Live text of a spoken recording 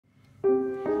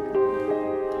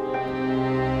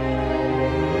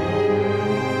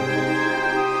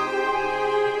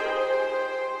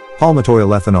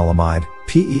Palmitoylethanolamide,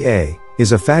 PEA,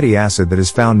 is a fatty acid that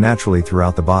is found naturally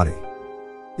throughout the body.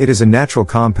 It is a natural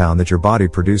compound that your body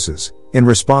produces, in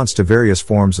response to various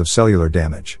forms of cellular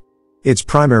damage. Its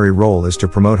primary role is to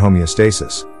promote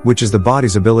homeostasis, which is the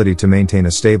body's ability to maintain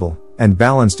a stable and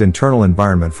balanced internal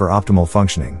environment for optimal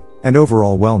functioning and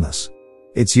overall wellness.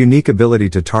 Its unique ability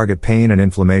to target pain and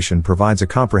inflammation provides a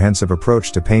comprehensive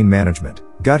approach to pain management,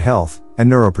 gut health,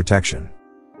 and neuroprotection.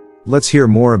 Let's hear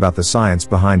more about the science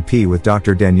behind P with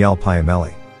Dr. Daniele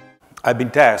Piomelli. I've been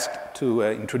tasked to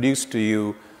introduce to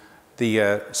you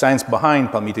the science behind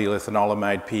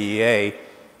palmitoylethanolamide PEA,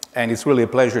 and it's really a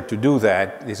pleasure to do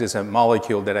that. This is a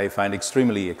molecule that I find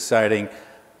extremely exciting.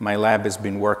 My lab has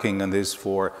been working on this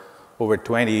for over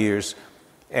 20 years,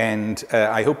 and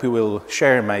I hope you will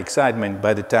share my excitement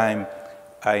by the time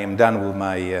I am done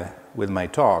with my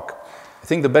talk. I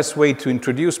think the best way to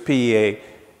introduce PEA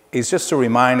is just to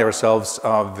remind ourselves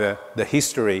of the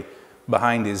history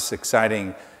behind this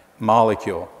exciting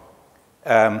molecule.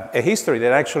 A history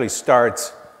that actually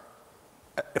starts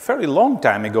a fairly long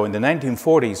time ago in the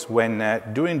 1940s when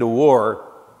during the war,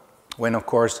 when of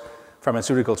course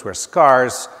pharmaceuticals were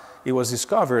scarce, it was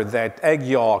discovered that egg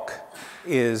yolk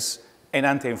is an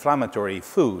anti-inflammatory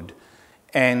food.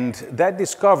 And that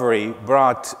discovery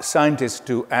brought scientists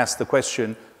to ask the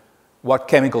question, what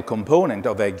chemical component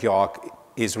of egg yolk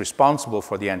is responsible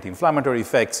for the anti-inflammatory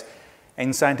effects?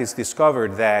 And scientists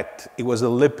discovered that it was a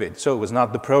lipid. So it was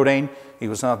not the protein, it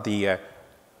was not the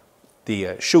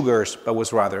sugars, but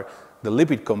was rather the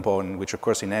lipid component, which of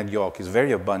course in egg yolk is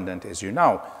very abundant, as you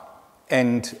know.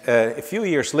 And a few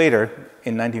years later,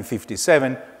 in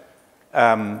 1957,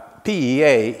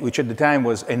 PEA, which at the time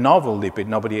was a novel lipid,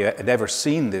 nobody had ever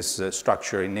seen this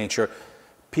structure in nature,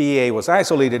 PEA was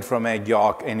isolated from egg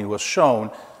yolk, and it was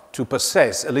shown to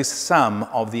possess at least some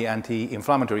of the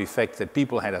anti-inflammatory effects that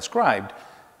people had ascribed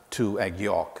to egg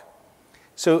yolk.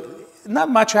 So not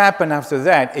much happened after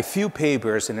that. A few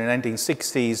papers in the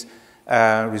 1960s,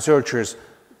 researchers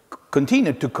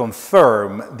continued to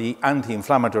confirm the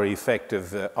anti-inflammatory effect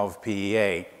of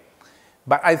PEA.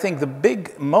 But I think the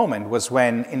big moment was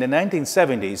when in the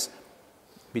 1970s,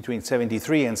 between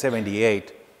 73 and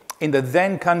 78, in the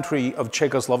then country of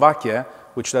Czechoslovakia,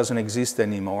 which doesn't exist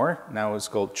anymore. Now it's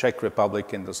called Czech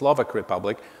Republic and the Slovak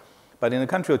Republic. But in the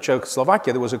country of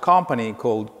Czechoslovakia, there was a company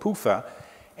called PUFA,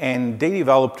 and they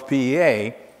developed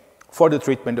PEA for the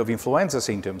treatment of influenza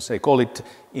symptoms. They call it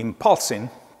Impulsin.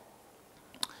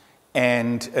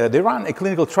 And they ran a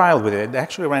clinical trial with it. They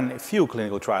actually ran a few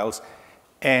clinical trials.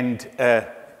 And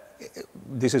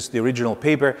this is the original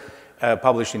paper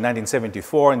published in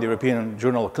 1974 in the European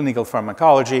Journal of Clinical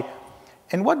Pharmacology.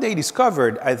 And what they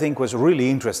discovered, I think, was really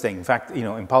interesting. In fact, you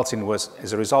know, Impulsin was,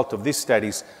 as a result of these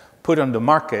studies, put on the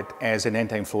market as an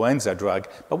anti-influenza drug.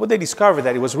 But what they discovered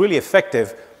that it was really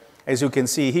effective, as you can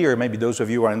see here, maybe those of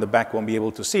you who are in the back won't be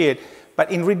able to see it,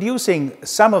 but in reducing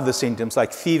some of the symptoms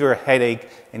like fever, headache,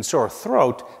 and sore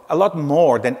throat, a lot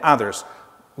more than others,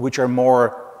 which are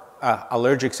more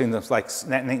allergic symptoms like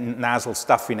nasal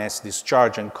stuffiness,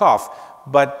 discharge, and cough.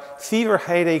 But fever,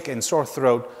 headache, and sore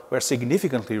throat were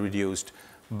significantly reduced.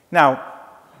 Now,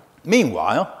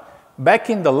 meanwhile,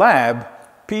 back in the lab,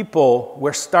 people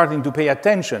were starting to pay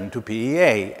attention to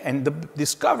PEA. And the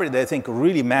discovery that I think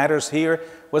really matters here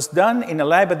was done in a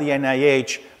lab at the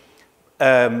NIH,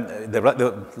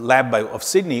 the lab of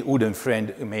Sidney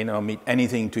Udenfriend. It may not mean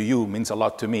anything to you, means a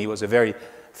lot to me. He was a very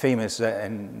famous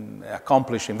and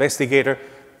accomplished investigator.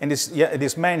 And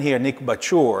this man here, Nick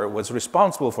Bachur, was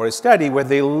responsible for a study where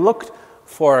they looked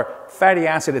for fatty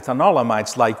acid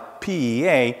ethanolamides like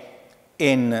PEA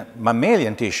in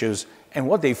mammalian tissues. And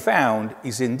what they found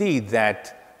is indeed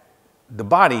that the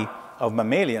body of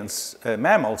mammals,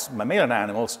 mammalian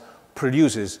animals,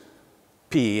 produces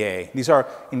PEA. These are,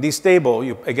 in this table,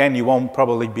 again, you won't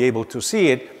probably be able to see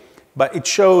it, but it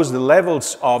shows the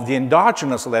levels of the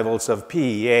endogenous levels of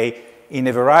PEA in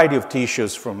a variety of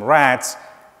tissues from rats,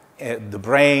 the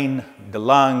brain, the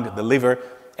lung, the liver.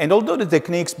 And although the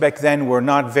techniques back then were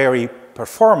not very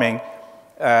performing,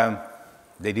 they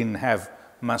didn't have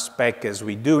mass spec as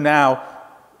we do now,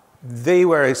 they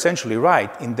were essentially right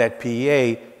in that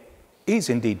PEA is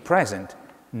indeed present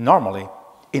normally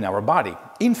in our body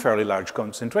in fairly large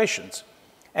concentrations.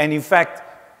 And in fact,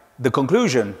 the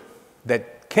conclusion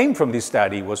that came from this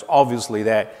study was obviously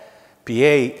that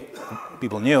PEA,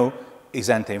 people knew,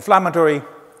 is anti-inflammatory.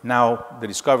 Now the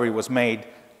discovery was made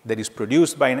that is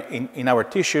produced in our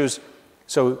tissues.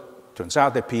 So it turns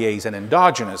out that PEA is an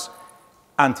endogenous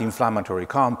anti-inflammatory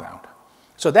compound.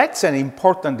 So that's an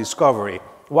important discovery.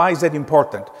 Why is that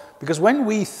important? Because when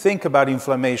we think about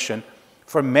inflammation,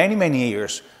 for many, many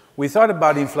years, we thought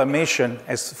about inflammation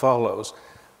as follows.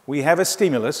 We have a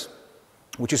stimulus,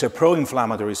 which is a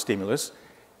pro-inflammatory stimulus,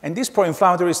 and this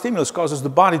pro-inflammatory stimulus causes the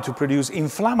body to produce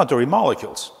inflammatory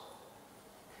molecules.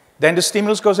 Then the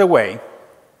stimulus goes away,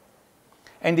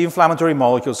 and the inflammatory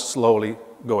molecules slowly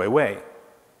go away.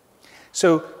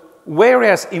 So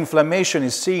whereas inflammation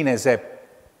is seen as a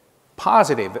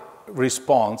positive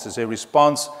response,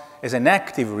 as an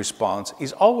active response,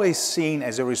 is always seen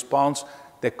as a response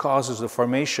that causes the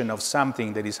formation of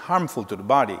something that is harmful to the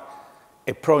body,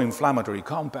 a pro-inflammatory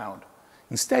compound.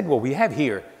 Instead, what we have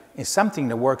here is something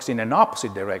that works in an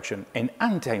opposite direction, an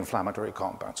anti-inflammatory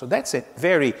compound. So that's a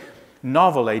very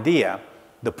novel idea.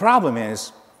 The problem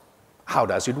is, how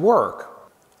does it work?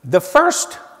 The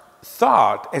first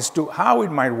thought as to how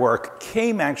it might work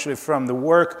came actually from the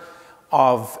work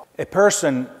of a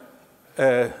person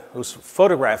whose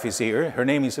photograph is here. Her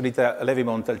name is Rita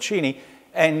Levi-Montalcini,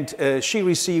 and she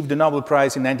received the Nobel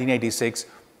Prize in 1986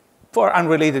 for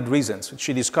unrelated reasons.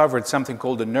 She discovered something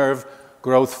called the nerve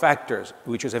growth factors,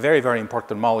 which is a very, very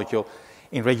important molecule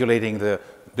in regulating the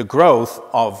growth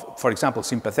of, for example,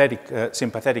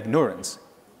 sympathetic neurons.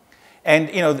 And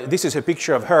you know, this is a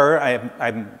picture of her.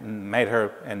 I met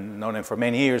her and known her for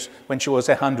many years when she was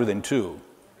 102.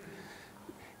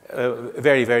 A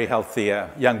very, very healthy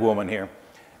young woman here.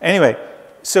 Anyway,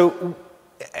 so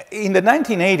in the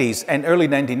 1980s and early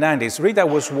 1990s, Rita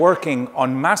was working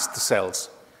on mast cells,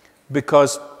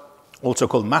 because also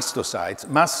called mastocytes.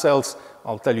 Mast cells,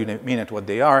 I'll tell you in a minute what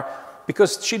they are,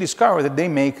 because she discovered that they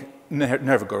make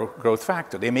nerve growth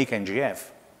factor, they make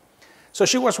NGF. So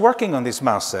she was working on these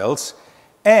mast cells,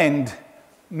 and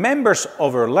members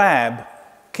of her lab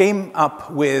came up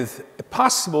with a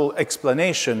possible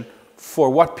explanation for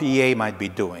what PEA might be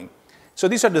doing. So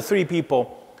these are the three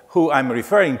people who I'm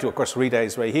referring to. Of course, Rita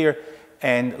is right here,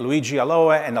 and Luigi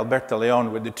Aloe and Alberta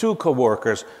Leon were the two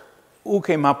co-workers who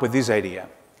came up with this idea.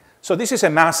 So this is a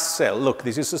mast cell. Look,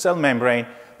 this is the cell membrane.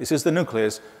 This is the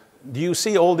nucleus. Do you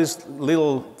see all these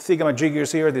little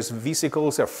thingamajiggers here? These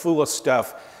vesicles are full of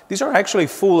stuff. These are actually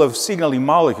full of signaling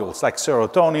molecules like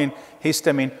serotonin,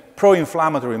 histamine,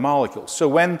 pro-inflammatory molecules. So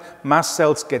when mast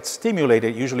cells get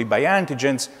stimulated, usually by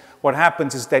antigens, what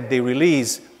happens is that they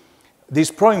release these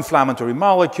pro-inflammatory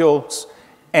molecules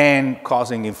and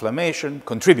causing inflammation,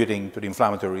 contributing to the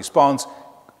inflammatory response,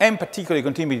 and particularly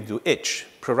contributing to itch,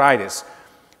 pruritus,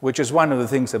 which is one of the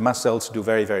things that mast cells do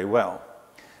very, very well.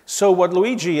 So what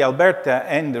Luigi, Alberta,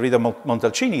 and Rita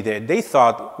Montalcini did, they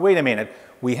thought, wait a minute,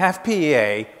 we have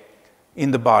PEA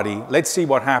in the body. Let's see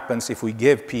what happens if we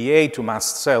give PEA to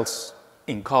mast cells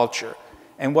in culture.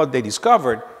 And what they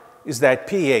discovered is that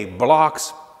PEA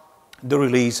blocks the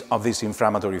release of these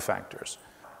inflammatory factors.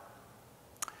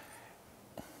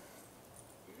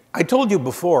 I told you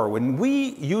before, when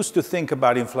we used to think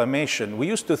about inflammation, we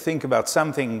used to think about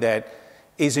something that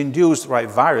is induced by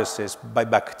viruses, by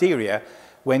bacteria.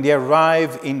 When they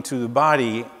arrive into the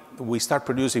body, we start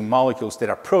producing molecules that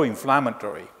are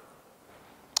pro-inflammatory.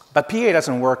 But PEA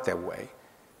doesn't work that way.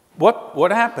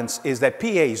 What happens is that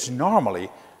PEA is normally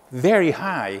very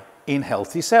high in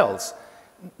healthy cells.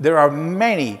 There are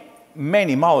many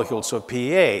molecules of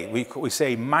PEA. We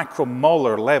say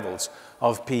macromolar levels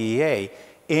of PEA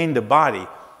in the body.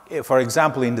 For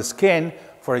example, in the skin,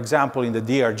 for example, in the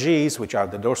DRGs, which are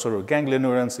the dorsal root ganglion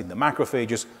neurons, in the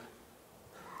macrophages,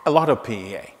 a lot of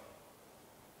PEA.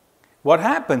 What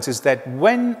happens is that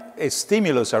when a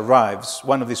stimulus arrives,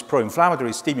 one of these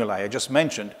pro-inflammatory stimuli I just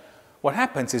mentioned, what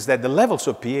happens is that the levels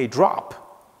of PEA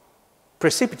drop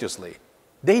precipitously.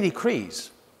 They decrease.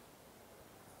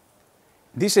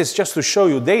 This is just to show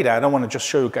you data. I don't want to just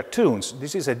show you cartoons.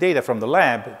 This is a data from the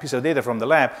lab, a piece of data from the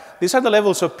lab. These are the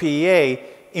levels of PEA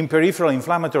in peripheral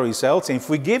inflammatory cells. And if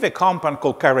we give a compound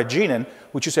called carrageenan,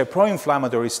 which is a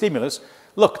pro-inflammatory stimulus,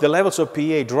 look, the levels of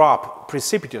PEA drop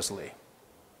precipitously.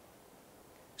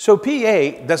 So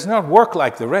PEA does not work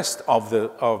like the rest of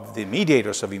the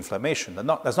mediators of inflammation. It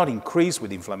does not increase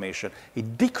with inflammation.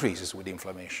 It decreases with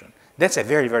inflammation. That's a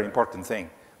very, very important thing.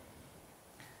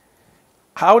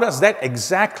 How does that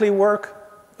exactly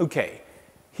work? Okay,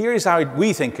 here is how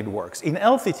we think it works. In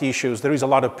healthy tissues, there is a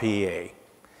lot of PEA.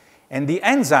 And the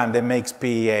enzyme that makes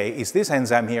PEA is this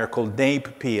enzyme here called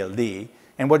NAPE-PLD.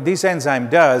 And what this enzyme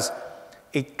does,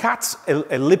 it cuts a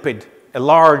lipid, a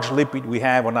large lipid we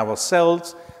have on our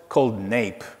cells called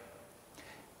NAPE.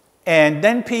 And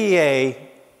then PEA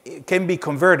can be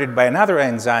converted by another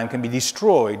enzyme, can be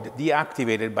destroyed,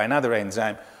 deactivated by another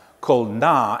enzyme called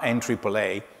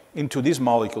NAAA, into this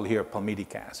molecule here,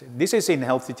 palmitic acid. This is in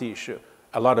healthy tissue,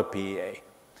 a lot of PEA.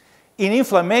 In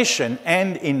inflammation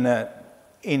and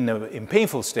in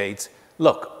painful states,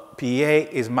 look, PEA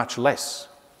is much less.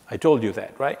 I told you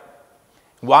that, right?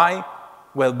 Why?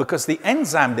 Well, because the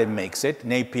enzyme that makes it,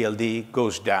 NAPLD,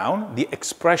 goes down. The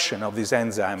expression of this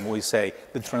enzyme, we say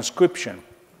the transcription,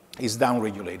 is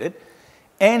downregulated.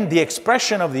 And the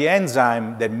expression of the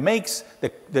enzyme that makes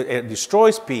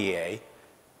destroys PEA,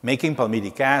 making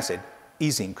palmitic acid,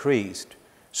 is increased.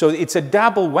 So it's a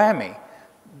double whammy.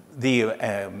 The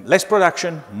less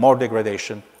production, more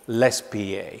degradation, less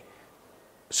PEA.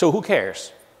 So who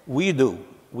cares? We do.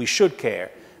 We should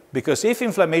care. Because if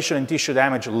inflammation and tissue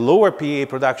damage lower PEA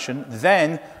production,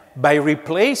 then by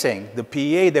replacing the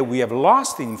PEA that we have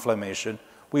lost in inflammation,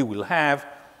 we will have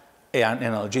an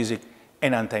analgesic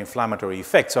and anti-inflammatory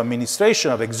effect. So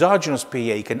administration of exogenous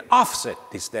PEA can offset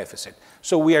this deficit.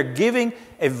 So we are giving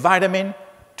a vitamin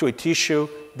to a tissue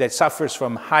that suffers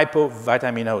from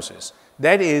hypovitaminosis.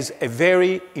 That is a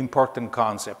very important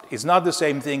concept. It's not the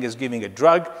same thing as giving a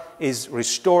drug. It's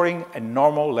restoring a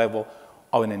normal level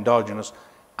of an endogenous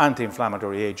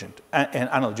anti-inflammatory agent, an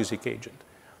analgesic agent.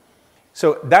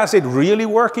 So does it really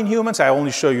work in humans? I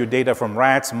only show you data from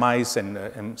rats, mice,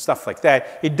 and stuff like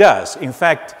that. It does. In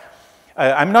fact,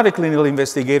 I'm not a clinical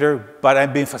investigator, but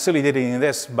I've been facilitating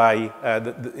this by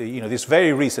this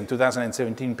very recent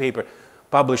 2017 paper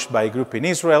published by a group in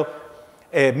Israel,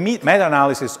 a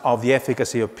meta-analysis of the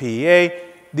efficacy of PEA.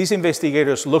 These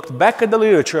investigators looked back at the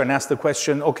literature and asked the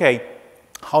question, okay,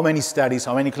 how many studies,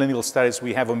 how many clinical studies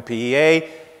we have on PEA,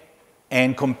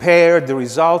 and compared the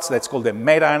results. That's called a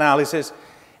meta-analysis.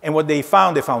 And what they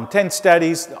found 10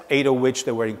 studies, 8 of which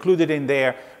they were included in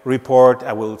their report.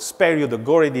 I will spare you the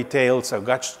gory details. I'll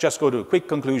just go to quick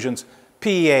conclusions.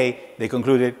 PEA, they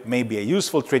concluded, may be a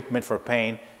useful treatment for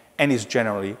pain and is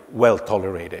generally well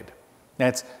tolerated.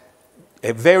 That's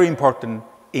a very important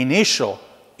initial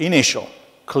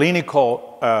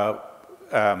clinical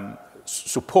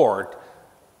support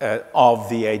of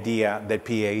the idea that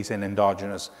PEA is an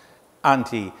endogenous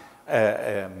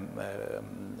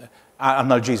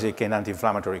analgesic and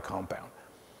anti-inflammatory compound.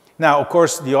 Now, of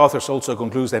course, the authors also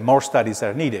conclude that more studies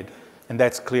are needed, and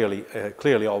that's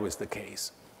clearly always the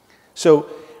case. So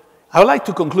I would like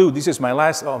to conclude, this is my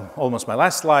last, almost my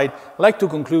last slide, I'd like to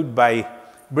conclude by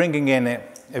bringing in a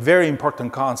very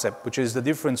important concept, which is the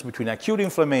difference between acute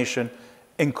inflammation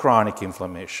and chronic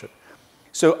inflammation.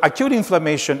 So acute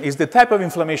inflammation is the type of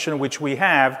inflammation which we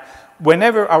have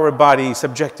whenever our body is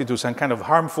subjected to some kind of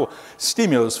harmful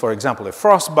stimulus, for example, a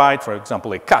frostbite, for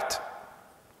example, a cut.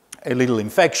 A little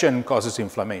infection causes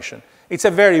inflammation. It's a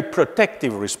very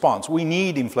protective response. We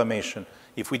need inflammation.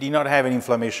 If we did not have an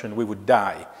inflammation, we would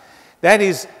die. That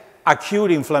is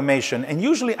acute inflammation, and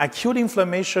usually acute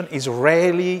inflammation is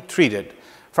rarely treated,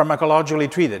 pharmacologically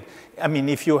treated. I mean,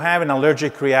 if you have an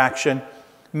allergic reaction,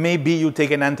 maybe you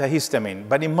take an antihistamine,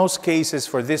 but in most cases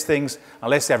for these things,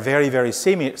 unless they're very, very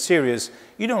serious,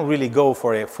 you don't really go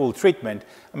for a full treatment.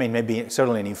 I mean, maybe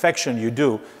certainly an infection you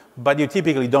do, but you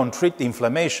typically don't treat the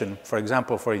inflammation. For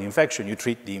example, for an infection, you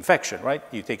treat the infection, right?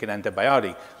 You take an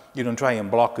antibiotic. You don't try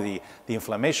and block the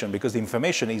inflammation, because the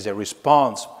inflammation is a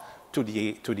response to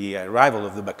the arrival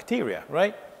of the bacteria,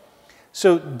 right?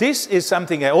 So this is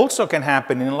something that also can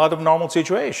happen in a lot of normal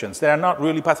situations that are not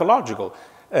really pathological.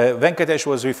 Venkatesh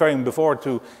was referring before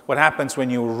to what happens when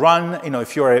you run. You know,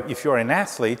 if you're an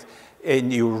athlete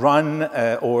and you run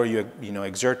or you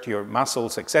exert your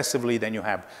muscles excessively, then you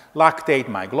have lactate,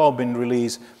 myoglobin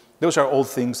release. Those are all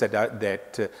things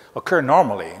that occur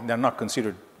normally. They're not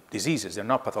considered diseases. They're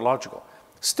not pathological.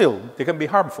 Still, they can be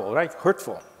harmful, right?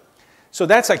 Hurtful. So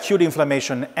that's acute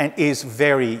inflammation and is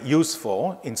very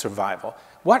useful in survival.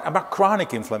 What about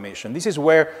chronic inflammation? This is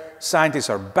where scientists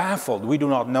are baffled. We do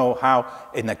not know how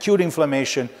an acute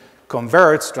inflammation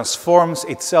transforms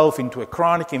itself into a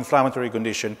chronic inflammatory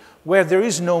condition where there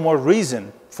is no more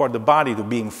reason for the body to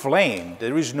be inflamed.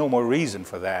 There is no more reason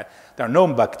for that. There are no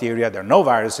bacteria, there are no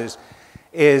viruses.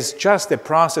 It's just a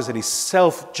process that is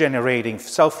self-generating,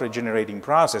 self-regenerating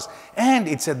process. And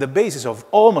it's at the basis of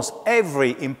almost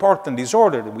every important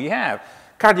disorder that we have.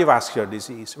 Cardiovascular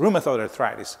disease, rheumatoid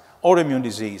arthritis, autoimmune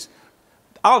disease,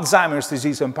 Alzheimer's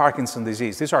disease and Parkinson's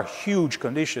disease. These are huge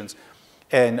conditions.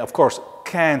 And of course,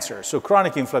 cancer. So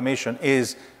chronic inflammation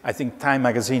is, I think Time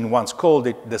magazine once called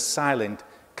it, the silent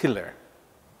killer.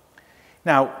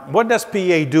 Now, what does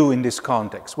PEA do in this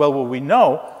context? Well, what we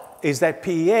know is that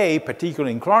PEA,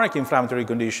 particularly in chronic inflammatory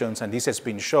conditions, and this has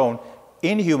been shown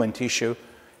in human tissue,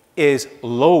 is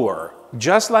lower.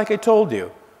 Just like I told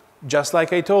you.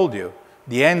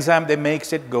 The enzyme that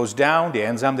makes it goes down, the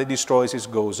enzyme that destroys it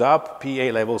goes up,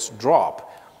 PEA levels drop.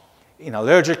 In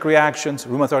allergic reactions,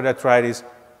 rheumatoid arthritis,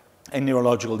 and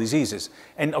neurological diseases.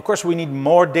 And of course, we need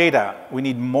more data, we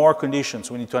need more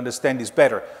conditions, we need to understand this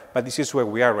better, but this is where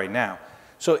we are right now.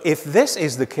 So if this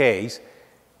is the case,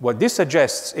 what this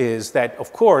suggests is that,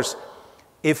 of course,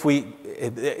 if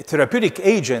therapeutic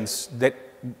agents that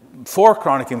for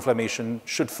chronic inflammation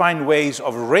should find ways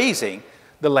of raising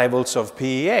the levels of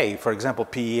PEA, for example,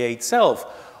 PEA itself,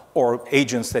 or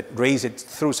agents that raise it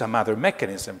through some other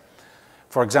mechanism.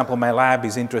 For example, my lab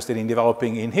is interested in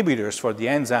developing inhibitors for the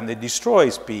enzyme that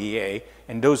destroys PEA,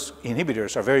 and those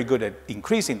inhibitors are very good at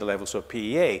increasing the levels of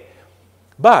PEA.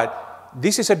 But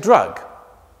this is a drug.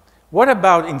 What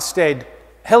about instead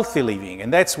healthy living?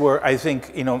 And that's where I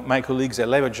think my colleagues at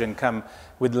Levagen come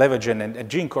with Levagen and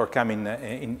GeneCore come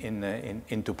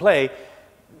into play.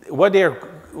 What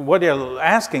they're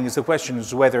asking is the question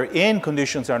is whether in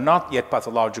conditions that are not yet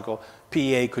pathological,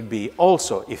 PEA could be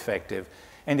also effective.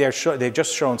 And they've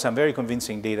just shown some very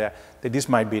convincing data that this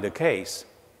might be the case.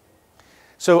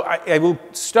 So I will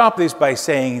stop this by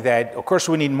saying that, of course,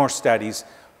 we need more studies,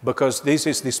 because this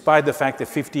is despite the fact that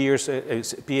 50 years,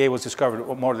 PEA was discovered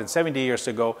more than 70 years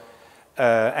ago,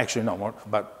 actually no, more,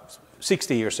 about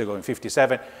 60 years ago in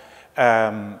 57,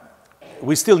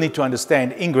 we still need to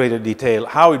understand in greater detail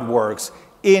how it works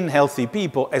in healthy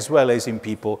people as well as in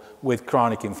people with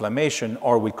chronic inflammation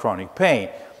or with chronic pain.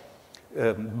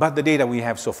 But the data we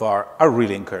have so far are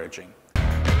really encouraging.